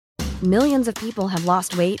Millions of people have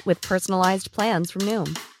lost weight with personalized plans from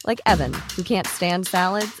Noom. Like Evan, who can't stand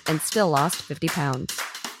salads and still lost 50 pounds.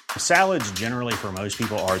 Salads generally for most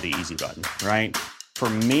people are the easy button, right? For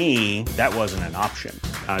me, that wasn't an option.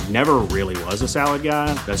 I never really was a salad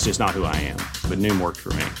guy. That's just not who I am. But Noom worked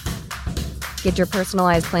for me. Get your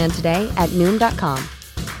personalized plan today at Noom.com.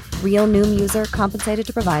 Real Noom user compensated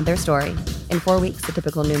to provide their story. In 4 weeks, the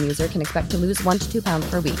typical Noom user can expect to lose 1 to 2 pounds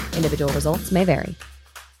per week. Individual results may vary.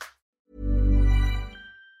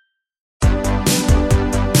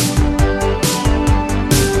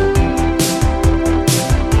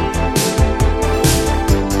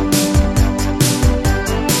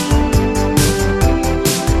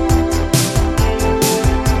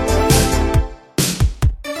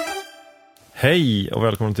 Hej och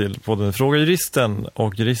välkommen till podden Fråga Juristen.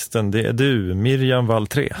 Och juristen, det är du, Miriam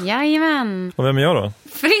Wall3. Jajamän. Och vem är jag då?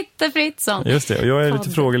 Fritte Fritzson. Just det, och jag är lite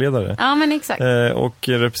frågeledare. Ja, men exakt. Och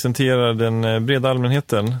representerar den breda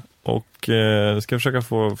allmänheten. Och ska försöka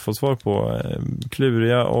få svar på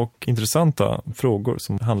kluriga och intressanta frågor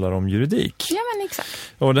som handlar om juridik. Ja, men exakt.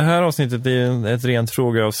 Och det här avsnittet är ett rent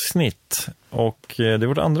frågeavsnitt. Och det är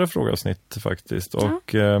vårt andra frågeavsnitt faktiskt. Ja.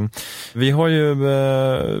 Och vi har ju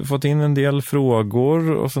fått in en del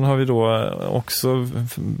frågor. Och sen har vi då också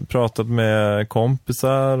pratat med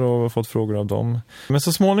kompisar och fått frågor av dem. Men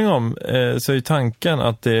så småningom så är ju tanken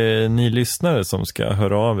att det är ni lyssnare som ska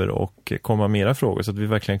höra av er och komma med era frågor. Så att vi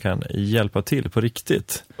verkligen kan hjälpa till på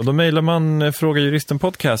riktigt. Och då mejlar man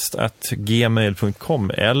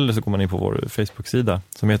frågajuristenpodcast@gmail.com eller så går man in på vår Facebook-sida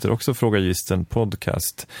som heter också Fråga Juristen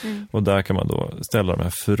Podcast. Och där kan man då ställa de här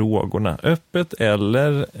frågorna öppet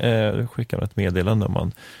eller skicka ett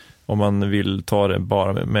meddelande om man vill ta det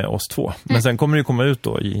bara med oss två. Men sen kommer det komma ut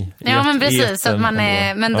då i men precis, så att man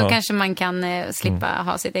men då kanske man kan slippa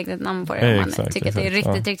ha sitt eget namn på det om man tycker att det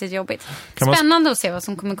är riktigt jobbigt. Spännande att se vad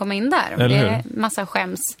som kommer komma in där. Det är massa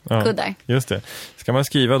skämskuddar. Just det. Ska man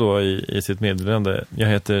skriva då i sitt meddelande, jag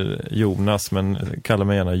heter Jonas men kallar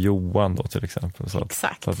mig gärna Johan då till exempel. Så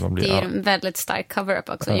exakt, så att man blir, det är en väldigt stark cover-up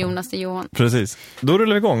också, Jonas till Johan. Precis, då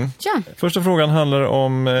rullar vi igång. Ja. Första frågan handlar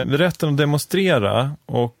om rätten att demonstrera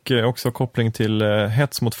och också koppling till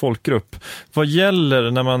hets mot folkgrupp. Vad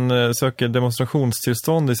gäller när man söker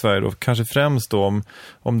demonstrationstillstånd i Sverige då? Kanske främst då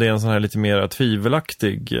om det är en sån här lite mer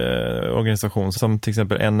tvivelaktig organisation som till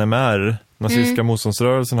exempel NMR. Nazistiska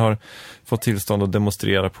motståndsrörelsen har fått tillstånd att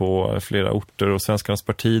demonstrera på flera orter och Svenskarnas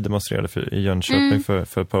parti demonstrerade i Jönköping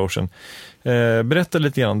för ett par år sedan. Berätta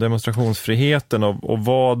lite grann om demonstrationsfriheten och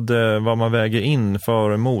vad man väger in för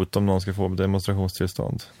och emot om någon ska få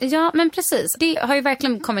demonstrationstillstånd. Ja, men precis. Det har ju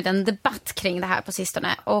verkligen kommit en debatt kring det här på sistone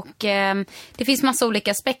och det finns massa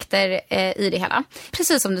olika aspekter i det hela.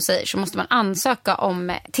 Precis som du säger så måste man ansöka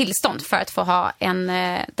om tillstånd för att få ha en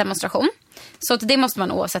demonstration. Så att det måste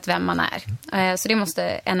man oavsett vem man är. Så det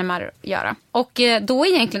måste NMR göra. Och då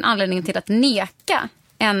är egentligen anledningen till att neka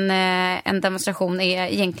en demonstration är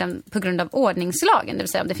egentligen på grund av ordningslagen. Det vill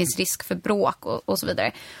säga om det finns risk för bråk och så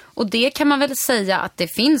vidare. Och det kan man väl säga att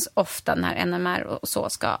det finns ofta när NMR och så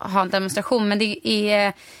ska ha en demonstration. Men det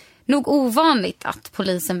är nog ovanligt att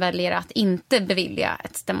polisen väljer att inte bevilja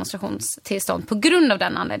ett demonstrationstillstånd på grund av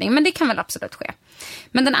den anledningen. Men det kan väl absolut ske.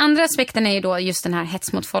 Men den andra aspekten är ju då just den här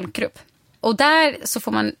hets mot folkgrupp. Och där så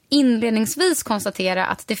får man inledningsvis konstatera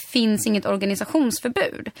att det finns inget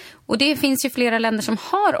organisationsförbud. Och det finns ju flera länder som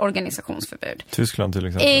har organisationsförbud. Tyskland till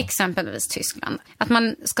exempel. Exempelvis Tyskland. Att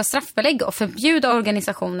man ska straffbelägga och förbjuda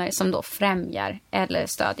organisationer som då främjar eller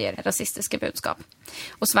stödjer rasistiska budskap.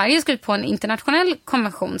 Och Sverige skrivit på en internationell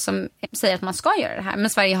konvention som säger att man ska göra det här. Men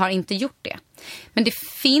Sverige har inte gjort det. Men det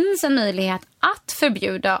finns en möjlighet att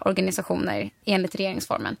förbjuda organisationer enligt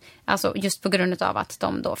regeringsformen. Alltså just på grund av att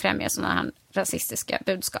de då främjar sådana här rasistiska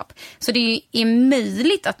budskap. Så det är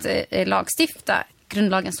möjligt att lagstifta.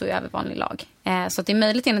 Grundlagen står ju över vanlig lag. Så det är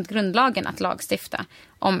möjligt enligt grundlagen att lagstifta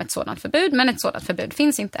om ett sådant förbud. Men ett sådant förbud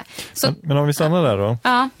finns inte. Så, men om vi stannar där då.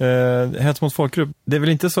 Ja. Hets mot folkgrupp. Det är väl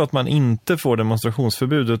inte så att man inte får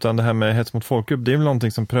demonstrationsförbud. Utan det här med hets mot folkgrupp. Det är väl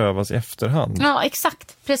någonting som prövas i efterhand. Ja,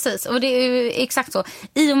 exakt. Precis. Och det är ju exakt så.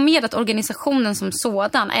 I och med att organisationen som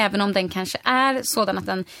sådan. Även om den kanske är sådan att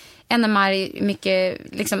den NMR mycket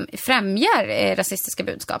liksom främjar rasistiska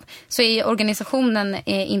budskap. Så är organisationen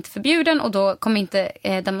inte förbjuden. Och då kommer inte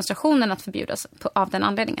demonstrationen att förbjudas av den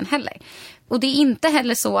anledningen heller. Och det är inte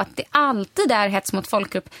heller så att det alltid är hets mot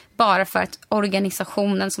folkgrupp bara för att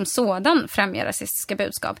organisationen som sådan främjar rasistiska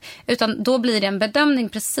budskap. Utan då blir det en bedömning,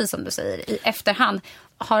 precis som du säger, i efterhand.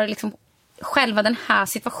 Har liksom själva den här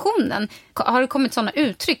situationen, har det kommit sådana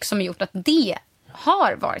uttryck som har gjort att det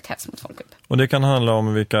har varit hets mot folkgrupp? Och det kan handla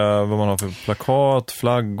om vad man har för plakat,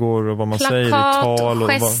 flaggor och vad man säger i tal. Och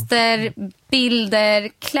gester, bilder,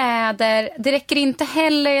 kläder. Det räcker inte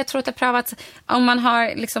heller, jag tror att jag prövat, om man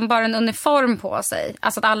har liksom bara en uniform på sig.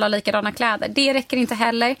 Alltså att alla har likadana kläder. Det räcker inte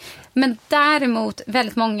heller. Men däremot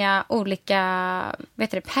väldigt många olika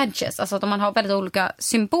pages. Alltså att man har väldigt olika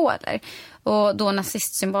symboler. Och då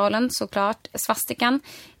nazistsymbolen såklart, svastikan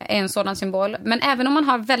är en sådan symbol. Men även om man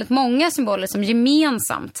har väldigt många symboler som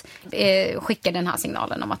gemensamt skickar den här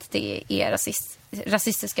signalen om att det är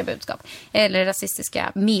rasistiska budskap eller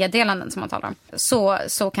rasistiska meddelanden som man talar om,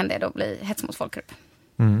 så kan det då bli hets mot folkgrupp.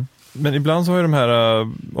 Mm. Men ibland så har ju de här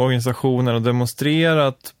organisationerna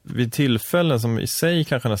demonstrerat vid tillfällen som i sig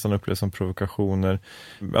kanske nästan upplevs som provokationer.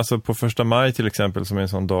 Alltså på 1 maj till exempel, som är en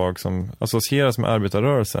sån dag som associeras med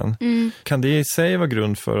arbetarrörelsen. Mm. Kan det i sig vara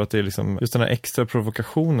grund för att det är liksom just den här extra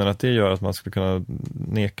provokationen, att det gör att man skulle kunna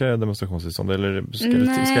neka demonstrationstillstånd, eller ska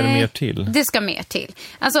det mer till? Det ska mer till.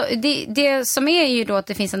 Alltså det som är ju då att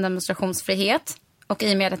det finns en demonstrationsfrihet. Och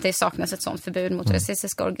i och med att det saknas ett sådant förbud mot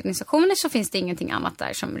rasistiska organisationer så finns det ingenting annat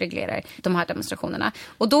där som reglerar de här demonstrationerna.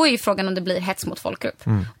 Och då är ju frågan om det blir hets mot folkgrupp.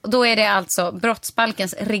 Och då är det alltså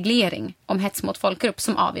brottsbalkens reglering om hets mot folkgrupp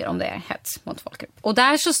som avgör om det är hets mot folkgrupp. Och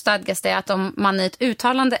där så stadgas det att om man i ett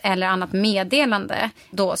uttalande eller annat meddelande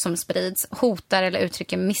då som sprids hotar eller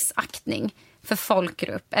uttrycker missaktning för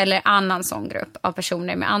folkgrupp eller annan sån grupp av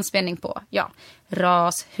personer med anspelning på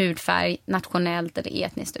ras, hudfärg, nationellt eller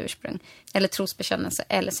etniskt ursprung eller trosbekännelse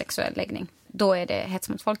eller sexuell läggning. Då är det hets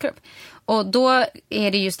mot folkgrupp. Och då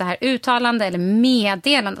är det just det här uttalande eller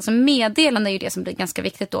meddelande. Alltså meddelande är ju det som blir ganska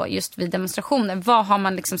viktigt då just vid demonstrationer. Vad har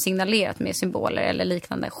man liksom signalerat med symboler eller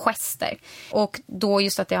liknande gester? Och då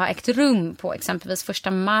just att det har ägt rum på exempelvis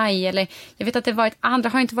 1 maj eller jag vet att det varit andra,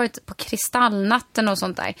 har inte varit på kristallnatten och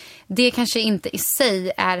sånt där. Det kanske inte i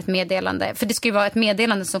sig är ett meddelande. För det ska ju vara ett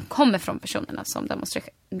meddelande som kommer från personerna som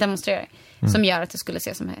demonstrerar. Som gör att det skulle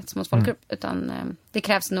ses som hets mot folkgrupp. Utan det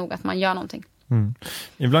krävs nog att man gör någonting. Mm.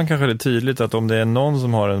 Ibland kanske det är tydligt att om det är någon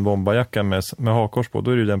som har en bombajacka med hakkors på,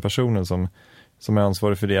 då är det ju den personen som är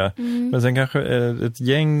ansvarig för det. Men sen kanske ett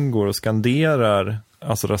gäng går och skanderar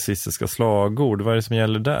alltså rasistiska slagord. Vad är det som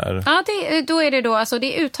gäller där? Ja, då är det då alltså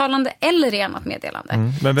det är uttalande eller renat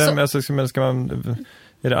meddelande. Men vem ska man...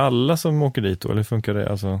 Är det alla som åker dit då, eller funkar det?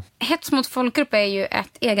 Alltså? Hets mot folkgrupp är ju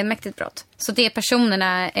ett egenmäktigt brott. Så det är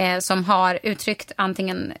personerna som har uttryckt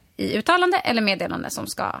antingen i uttalande eller meddelande som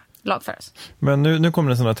ska lagföras. Men nu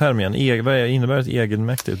kommer en sån här term igen. Vad innebär ett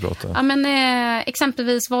egenmäktigt brott? Då? Ja, men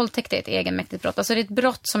exempelvis våldtäkt är ett egenmäktigt brott. Alltså det är ett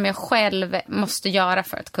brott som jag själv måste göra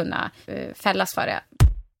för att kunna fällas för det.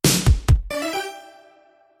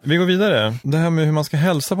 Vi går vidare. Det här med hur man ska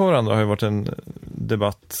hälsa på varandra har ju varit en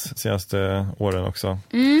debatt de senaste åren också.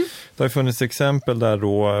 Det har funnits exempel där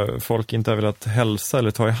då folk inte har velat hälsa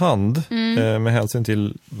eller ta i hand med hänsyn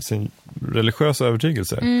till sin religiösa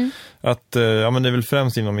övertygelse. Att, men det är väl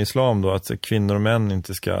främst inom islam då att kvinnor och män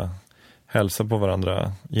inte ska hälsa på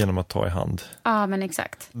varandra genom att ta i hand. Ja, men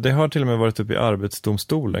exakt. Det har till och med varit uppe i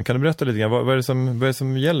arbetsdomstolen. Kan du berätta lite grann? Vad är det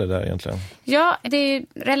som gäller där egentligen? Ja, det är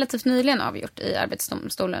relativt nyligen avgjort i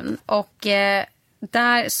arbetsdomstolen. Och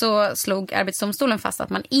där så slog arbetsdomstolen fast att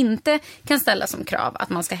man inte kan ställa som krav att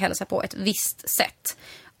man ska hälsa på ett visst sätt.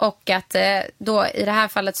 Och att då i det här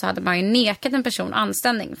fallet så hade man ju nekat en person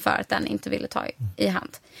anställning för att den inte ville ta i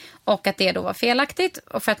hand. Och att det då var felaktigt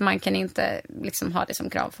och för att man kan inte liksom ha det som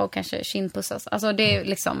krav. Folk kanske kindpussas. Alltså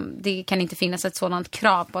det kan inte finnas ett sådant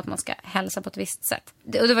krav på att man ska hälsa på ett visst sätt.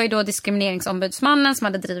 Och det var ju då diskrimineringsombudsmannen som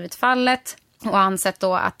hade drivit fallet och ansett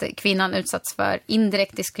då att kvinnan utsatts för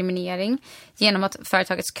indirekt diskriminering genom att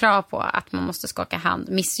företagets krav på att man måste skaka hand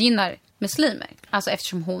missgynnar muslimer. Alltså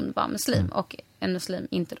eftersom hon var muslim och en muslim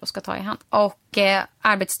inte då ska ta i hand. Och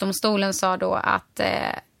arbetsdomstolen sa då att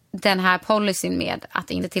den här policyn med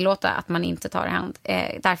att inte tillåta att man inte tar i hand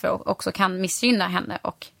därför också kan missgynna henne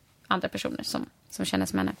och andra personer som känner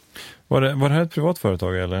som henne. Var det här ett privat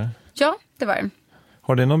företag eller? Ja, det var det.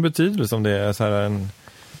 Har det någon betydelse om det är så här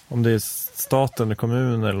om det är staten eller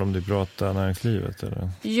kommunen eller om det är privata näringslivet? Eller?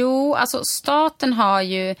 Jo, alltså staten har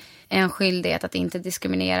ju en skyldighet att inte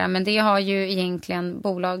diskriminera, men det har ju egentligen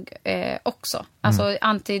bolag också. Alltså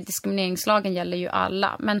antidiskrimineringslagen gäller ju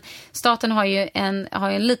alla, men staten har ju en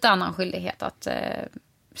lite annan skyldighet att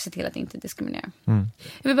se till att inte diskriminera.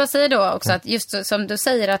 Jag vill bara säga då också att just som du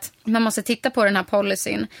säger att man måste titta på den här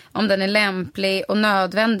policyn om den är lämplig och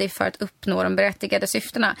nödvändig för att uppnå de berättigade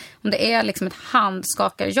syftena. Om det är liksom ett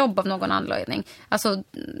handskakarjobb av någon anledning. Alltså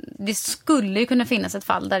det skulle ju kunna finnas ett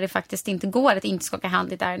fall där det faktiskt inte går att inte skaka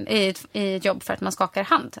hand i ett jobb för att man skakar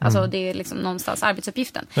hand. Alltså det är liksom någonstans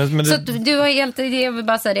arbetsuppgiften. Men så du har helt, jag vill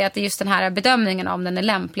bara säga det att det är just den här bedömningen om den är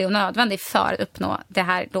lämplig och nödvändig för att uppnå det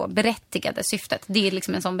här då berättigade syftet. Det är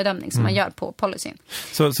liksom en sån bedömning som man gör på policyn.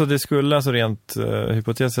 Så det skulle alltså rent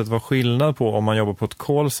hypotetiskt sett vara skillnad på om man jobbar på ett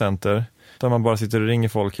callcenter där man bara sitter och ringer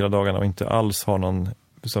folk hela dagarna och inte alls har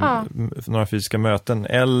några fysiska möten,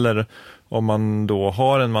 eller om man då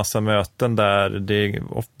har en massa möten där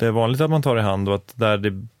det är vanligt att man tar i hand och att där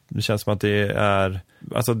det känns som att det är,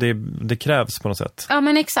 alltså det krävs på något sätt. Ja,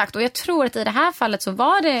 men exakt. Och jag tror att i det här fallet så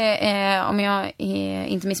var det, om jag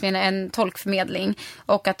inte missminner, en tolkförmedling.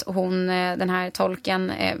 Och att den här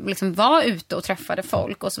tolken, liksom var ute och träffade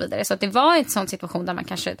folk och så vidare. Så att det var en sån situation där man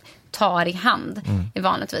kanske tar i hand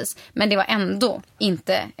vanligtvis. Men det var ändå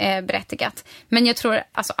inte berättigat. Men jag tror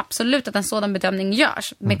alltså absolut att en sådan bedömning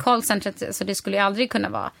görs. Med callcentret, så det skulle ju aldrig kunna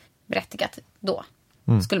vara berättigat då.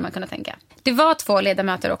 Skulle man kunna tänka. Det var 2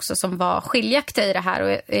 ledamöter också som var skiljaktiga i det här,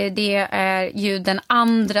 och det är ju den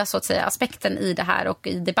andra så att säga aspekten i det här och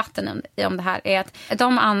i debatten om det här är att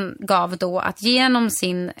de angav då att genom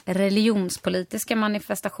sin religionspolitiska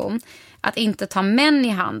manifestation att inte ta män i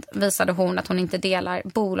hand visade hon att hon inte delar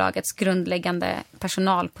bolagets grundläggande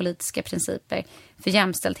personalpolitiska principer för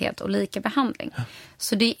jämställdhet och lika behandling.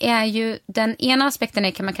 Så det är ju den ena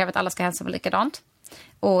aspekten kan man kräva att alla ska hälsa på likadant.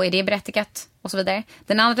 Och är det berättigat och så vidare.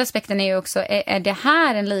 Den andra aspekten är ju också, är det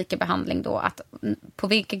här en lika behandling då? Att på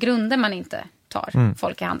vilka grunder man inte tar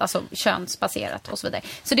folk i hand, alltså könsbaserat och så vidare.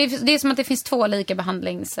 Så det är som att det finns 2 lika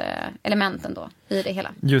behandlingselementen då i det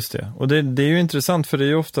hela. Just det. Och det är ju intressant, för det är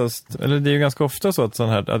ju oftast, eller det är ju ganska ofta så att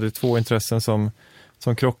att det är 2 intressen som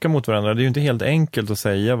krockar mot varandra. Det är ju inte helt enkelt att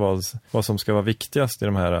säga vad som ska vara viktigast i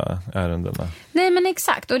de här ärendena. Nej, men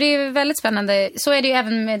exakt. Och det är väldigt spännande. Så är det ju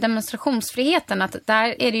även med demonstrationsfriheten. Att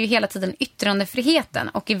där är det ju hela tiden yttrandefriheten.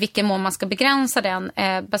 Och i vilken mån man ska begränsa den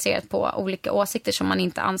baserat på olika åsikter som man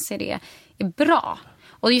inte anser det är bra.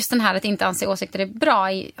 Och just den här att inte anse åsikter är bra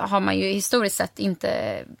har man ju historiskt sett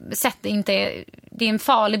inte sett. Det är en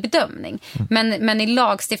farlig bedömning. Men i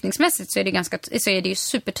lagstiftningsmässigt så är det ju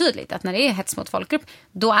supertydligt att när det är hets mot folkgrupp,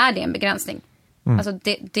 då är det en begränsning. Alltså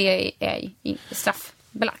det är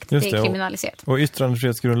straffbelagt. Det är kriminaliserat. Och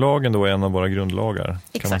yttrandefrihetsgrundlagen då är en av våra grundlagar.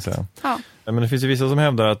 Exakt. Kan man säga. Ja. Men det finns ju vissa som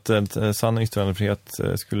hävdar att sann yttrandefrihet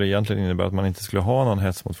skulle egentligen innebära att man inte skulle ha någon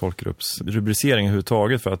hets mot folkgrupps rubricering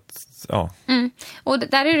överhuvudtaget, för att Och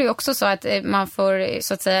där är det ju också så att man får,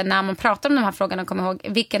 så att säga, när man pratar om de här frågorna, komma ihåg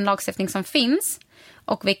vilken lagstiftning som finns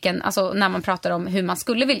och alltså när man pratar om hur man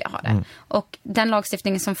skulle vilja ha det. Och den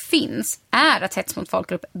lagstiftningen som finns är att hets mot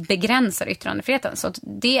folkgrupp begränsar yttrandefriheten. Så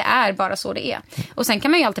det är bara så det är. Och sen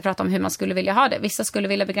kan man ju alltid prata om hur man skulle vilja ha det. Vissa skulle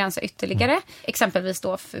vilja begränsa ytterligare. Exempelvis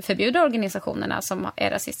då förbjuda organisationerna som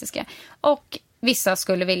är rasistiska. Och vissa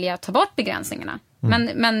skulle vilja ta bort begränsningarna.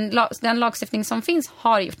 Men den lagstiftning som finns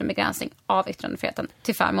har gjort en begränsning av yttrandefriheten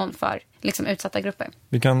till förmån för liksom utsatta grupper.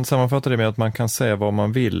 Vi kan sammanfatta det med att man kan säga vad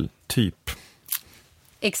man vill, typ.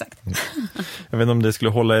 Exakt. Jag vet inte om det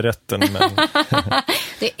skulle hålla i rätten, men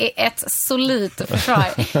det är ett solidt försvar.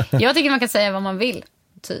 Jag tycker man kan säga vad man vill,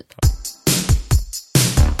 typ.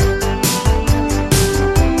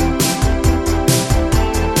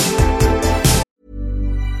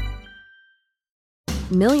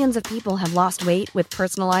 Millions of people have lost weight with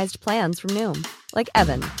personalized plans from Noom. Like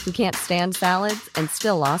Evan, who can't stand salads and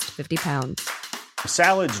still lost 50 pounds.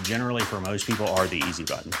 Salads generally for most people are the easy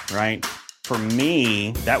button, right? For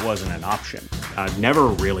me, that wasn't an option. I never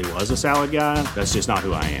really was a salad guy. That's just not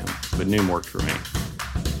who I am. But Noom worked for me.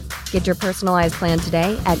 Get your personalized plan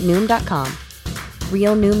today at Noom.com.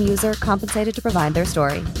 Real Noom user compensated to provide their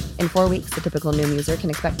story. In 4 weeks, the typical Noom user can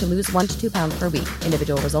expect to lose 1 to 2 pounds per week.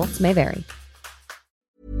 Individual results may vary.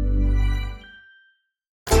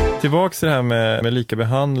 Tillbaka till det här med lika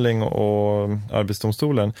behandling och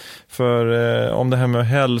arbetsdomstolen. För om det här med att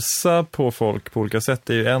hälsa på folk på olika sätt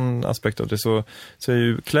är ju en aspekt av det, så är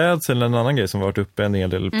ju klädsel en annan grej som varit uppe en hel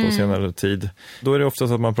del på senare tid. Då är det ofta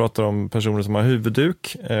så att man pratar om personer som har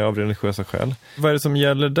huvudduk av religiösa skäl. Vad är det som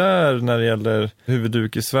gäller där när det gäller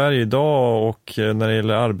huvudduk i Sverige idag, och när det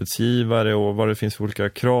gäller arbetsgivare och vad det finns för olika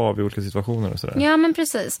krav i olika situationer och sådär? Ja, men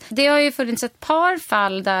precis. Det har ju funnits ett par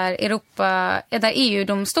fall där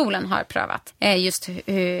EU-domstolen har prövat just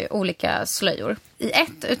olika slöjor. I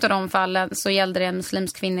ett av de fallen så gällde det en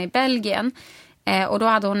muslimsk kvinna i Belgien. Och då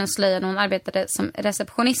hade hon en slöja när hon arbetade som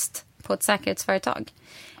receptionist på ett säkerhetsföretag.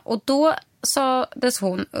 Och då sades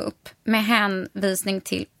hon upp med hänvisning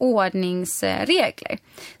till ordningsregler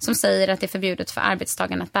som säger att det är förbjudet för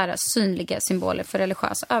arbetstagarna att bära synliga symboler för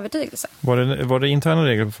religiösa övertygelse. Var det interna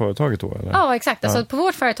regler på företaget då? Eller? Ja, exakt. Alltså, på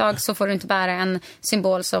vårt företag så får du inte bära en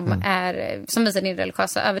symbol som visar din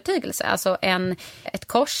religiösa övertygelse. Alltså ett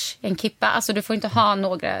kors, en kippa. Alltså du får inte ha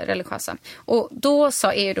några religiösa. Och då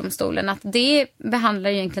sa EU-domstolen att det behandlar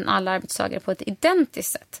egentligen alla arbetstagare på ett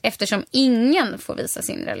identiskt sätt. Eftersom ingen får visa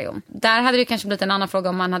sin religion. Där hade det kanske blivit en annan fråga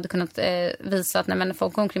om man hade kunnat visa att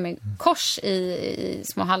folk går omkring med kors i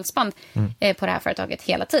små halsband på det här företaget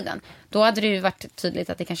hela tiden. Då hade det ju varit tydligt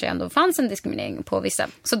att det kanske ändå fanns en diskriminering på vissa.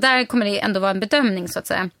 Så där kommer det ändå vara en bedömning så att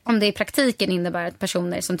säga. Om det i praktiken innebär att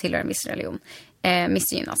personer som tillhör en viss religion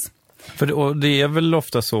missgynnas. Och det är väl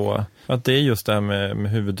ofta så att det är just det här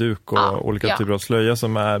med huvudduk och olika typer av slöja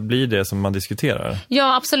som blir det som man diskuterar.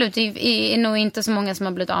 Ja, absolut. Det är nog inte så många som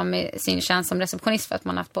har blivit av med sin tjänst som receptionist för att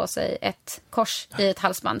man har haft på sig ett kors i ett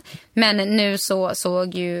halsband. Men nu så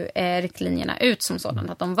såg ju riktlinjerna ut som sådant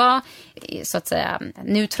att de var så att säga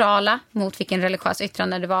neutrala mot vilken religiös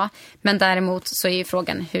yttrande det var. Men däremot så är ju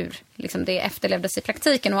frågan hur liksom det efterlevdes i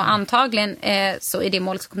praktiken, och antagligen så i det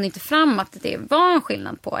målet så kom det inte fram att det var en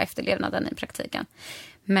skillnad på efterlevnaden i praktiken.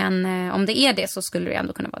 Men om det är det så skulle det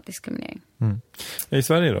ändå kunna vara diskriminering. I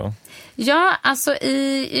Sverige då? Ja, alltså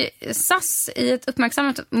i SAS, i ett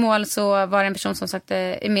uppmärksammat mål så var det en person som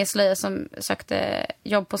sökte med slöja som sökte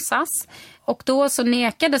jobb på SAS. Och då så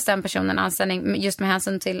nekades den personen anställning just med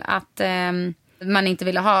hänsyn till att man inte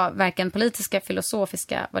ville ha varken politiska,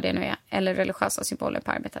 filosofiska, vad det nu är, eller religiösa symboler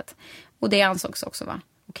på arbetet. Och det ansågs också vara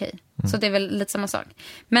okej. Så det är väl lite samma sak.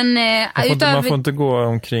 Men man får inte gå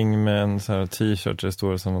omkring med en sån här t-shirt där det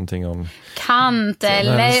står som någonting om kant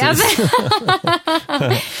eller alltså.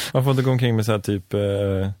 Man får inte gå omkring med så här typ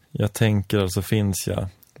jag tänker alltså finns jag.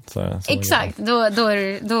 Exakt,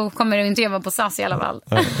 då kommer du inte jobba på SAS i alla fall.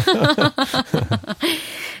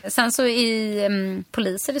 Sen så i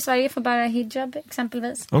poliser i Sverige får bära hijab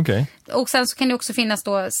exempelvis. Okay. Och sen så kan det också finnas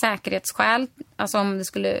då säkerhetsskäl, alltså om det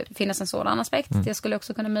skulle finnas en sådan aspekt. Det skulle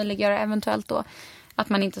också kunna möjliggöra eventuellt då att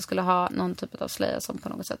man inte skulle ha någon typ av slöja som på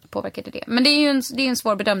något sätt påverkar det. Men det är ju en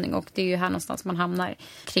svår bedömning, och det är ju här någonstans man hamnar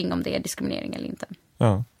kring om det är diskriminering eller inte.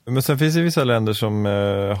 Ja. Men sen finns det vissa länder som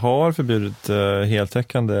har förbjudit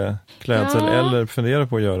heltäckande klädsel eller funderar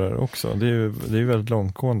på att göra det också. Det är ju väldigt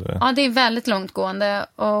långtgående. Ja, det är väldigt långtgående,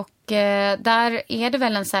 och där är det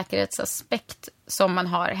väl en säkerhetsaspekt som man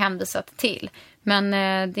har hänvisat till. Men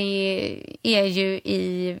det är ju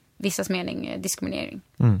i vissas mening diskriminering,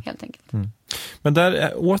 helt enkelt. Men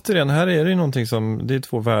där, återigen, här är det ju någonting som, det är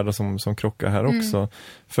två världar som krockar här också.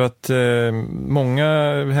 För att många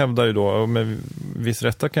hävdar ju då, och med viss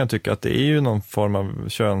rätta kan jag tycka, att det är ju någon form av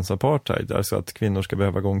könsapartheid. Alltså att kvinnor ska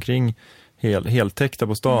behöva gå omkring heltäckta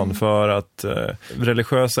på stan för att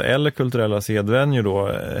religiösa eller kulturella sedvänjor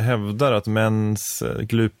då hävdar att mäns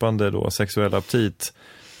glupande då sexuella aptit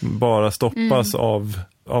bara stoppas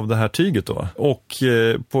av det här tyget då. Och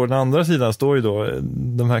på den andra sidan står ju då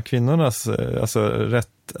de här kvinnornas alltså rätt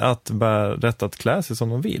att klä sig som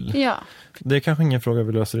de vill. Ja. Det är kanske ingen fråga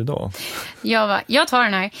vi löser idag. Jag tar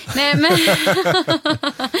den här.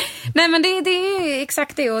 Nej, men det är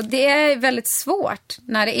exakt det, och det är väldigt svårt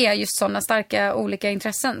när det är just sådana starka olika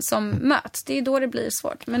intressen som möts. Det är då det blir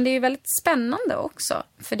svårt. Men det är väldigt spännande också,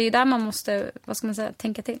 för det är där man måste,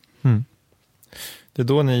 tänka till. Det är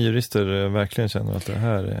då ni jurister verkligen känner att det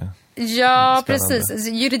här är spännande. Precis.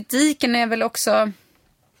 Juridiken är väl också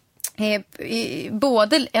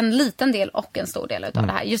både en liten del och en stor del av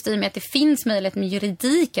det här. Just i och med att det finns möjlighet med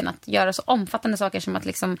juridiken att göra så omfattande saker som att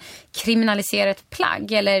liksom kriminalisera ett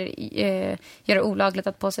plagg eller göra olagligt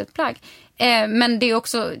att på sig ett plagg. Men det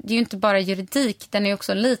är ju inte bara juridik, den är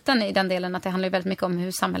också liten i den delen att det handlar väldigt mycket om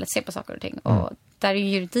hur samhället ser på saker och ting. Och där är ju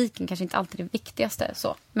juridiken kanske inte alltid det viktigaste.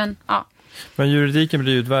 Så. Men ja. Men juridiken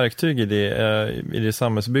blir ju ett verktyg i det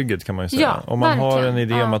samhällsbygget, kan man ju säga. Ja, om man har en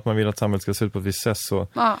idé om att man vill att samhället ska se ut på ett visst sätt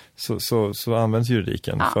så används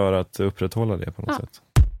juridiken för att upprätthålla det på något sätt.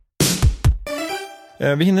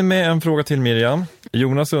 Vi hinner med en fråga till Miriam.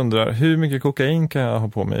 Jonas undrar, hur mycket kokain kan jag ha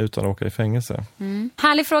på mig utan att åka i fängelse?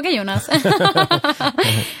 Härlig fråga, Jonas.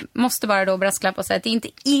 Måste bara då brasklappa och säga att det är inte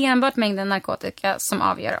enbart mängden narkotika som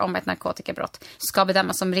avgör om ett narkotikabrott ska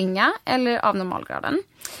bedömas som ringa eller av normalgraden.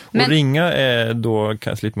 Men, och ringa är då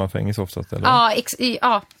slipper man fängelse oftast, eller?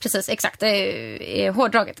 Ja, precis, exakt. Det är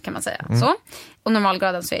hårdraget, kan man säga. Så. Och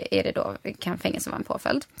normalgraden så är det då, kan fängelse vara en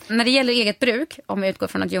påföljd. När det gäller eget bruk, om jag utgår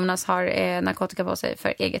från att Jonas har narkotika på sig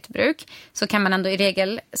för eget bruk, så kan man ändå i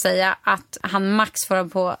regel säga att han max får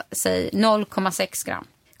på sig 0,6 gram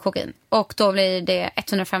kokain. Och då blir det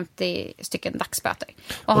 150 stycken dagsböter.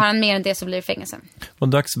 Och har han mer än det så blir det fängelse. Och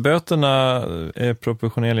dagsböterna är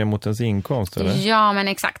proportionella mot ens inkomst, eller? Ja, men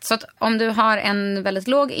exakt. Så att om du har en väldigt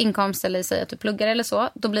låg inkomst eller säger att du pluggar eller så,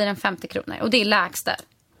 då blir det 50 kronor. Och det är lägsta.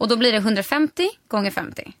 Och då blir det 150 gånger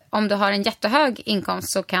 50. Om du har en jättehög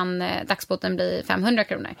inkomst så kan dagsboten bli 500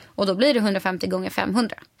 kronor. Och då blir det 150 gånger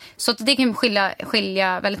 500. Så att det kan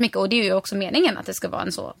skilja väldigt mycket. Och det är ju också meningen att det ska vara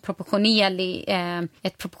en så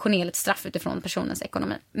ett proportionerligt straff utifrån personens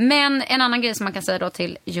ekonomi. Men en annan grej som man kan säga då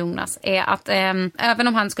till Jonas är att även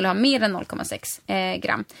om han skulle ha mer än 0,6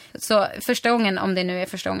 gram. Så första gången, om det nu är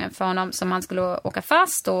första gången för honom som han skulle åka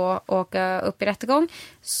fast och åka upp i rättegång,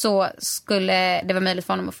 så skulle det vara möjligt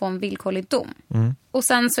för honom att få en villkorlig dom. Och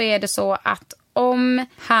sen så är det så att om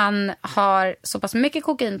han har så pass mycket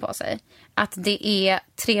kokain på sig att det är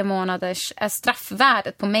 3 månaders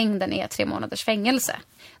straffvärdet på mängden är 3 månaders fängelse,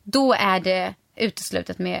 då är det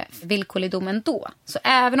uteslutet med villkorlig dom ändå. Så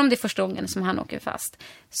även om det är första gången som han åker fast,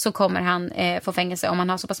 så kommer han få fängelse om han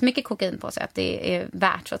har så pass mycket kokain på sig att det är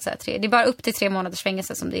värt, så att säga, 3. Det är bara upp till 3 månaders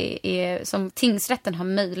fängelse som tingsrätten har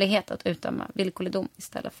möjlighet att utdöma villkorlig dom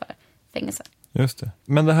istället för fängelse. Just det.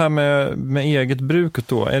 Men det här med eget bruk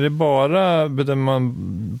då, är det bedömer man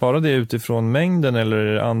bara det utifrån mängden, eller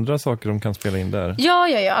är det andra saker de kan spela in där?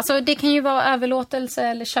 Ja. Alltså det kan ju vara överlåtelse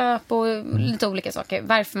eller köp och lite olika saker.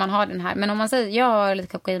 Varför man har den här. Men om man säger jag har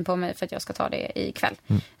lite kokain på mig för att jag ska ta det ikväll.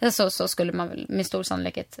 Så skulle man väl med stor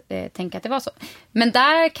sannolikhet tänka att det var så. Men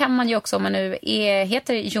där kan man ju också, om man nu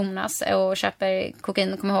heter Jonas och köper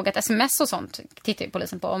kokain, och kommer ihåg att sms och sånt tittar ju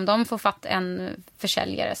polisen på. Om de får fatt en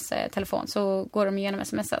försäljares telefon, så går de igenom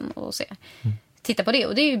sms:en och ser. Titta på det,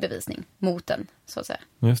 och det är ju bevisning mot den, så att säga.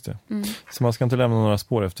 Just det. Så man ska inte lämna några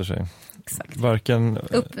spår efter sig. Exakt.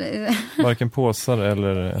 Varken påsar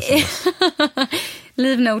eller sms.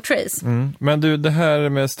 Leave no trace. Men du, det här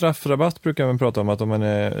med straffrabatt brukar man prata om, att om man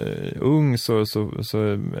är ung så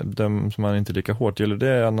döms man inte lika hårt. Gäller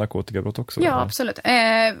det narkotikabrott också? Ja, eller? absolut.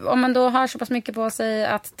 Om man då har så pass mycket på sig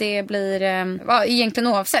att det blir egentligen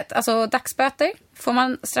oavsett. Alltså dagsböter får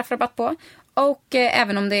man straffrabatt på. Och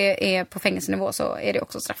även om det är på fängelsenivå så är det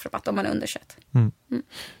också straffrabatt om man är under 21.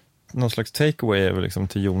 Någon slags takeaway är väl liksom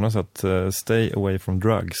till Jonas att stay away from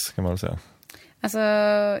drugs, kan man väl säga. Alltså,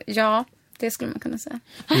 ja, det skulle man kunna säga.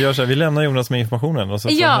 Vi lämnar Jonas med informationen. Och så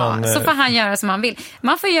får han göra som han vill.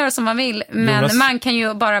 Man får göra som man vill, men man kan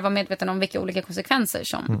ju bara vara medveten om vilka olika konsekvenser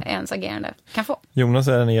som ens agerande kan få. Jonas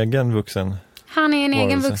är en egen vuxen. Han är en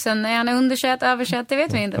egen vuxen. Är han under 21, över 21, det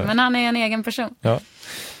vet vi inte. Men han är en egen person. Ja.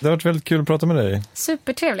 Det har varit väldigt kul att prata med dig.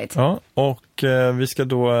 Supertrevligt. Ja, och vi ska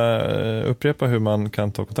då upprepa hur man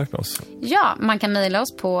kan ta kontakt med oss. Ja, man kan mejla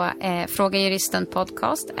oss på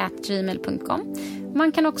frågajuristenpodcast@gmail.com.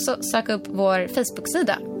 Man kan också söka upp vår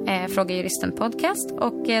Facebook-sida Fråga Juristen Podcast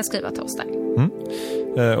och skriva till oss där.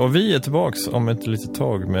 Och vi är tillbaks om ett litet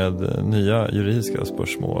tag med nya juridiska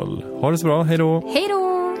spörsmål. Ha det så bra, hej då! Hej då!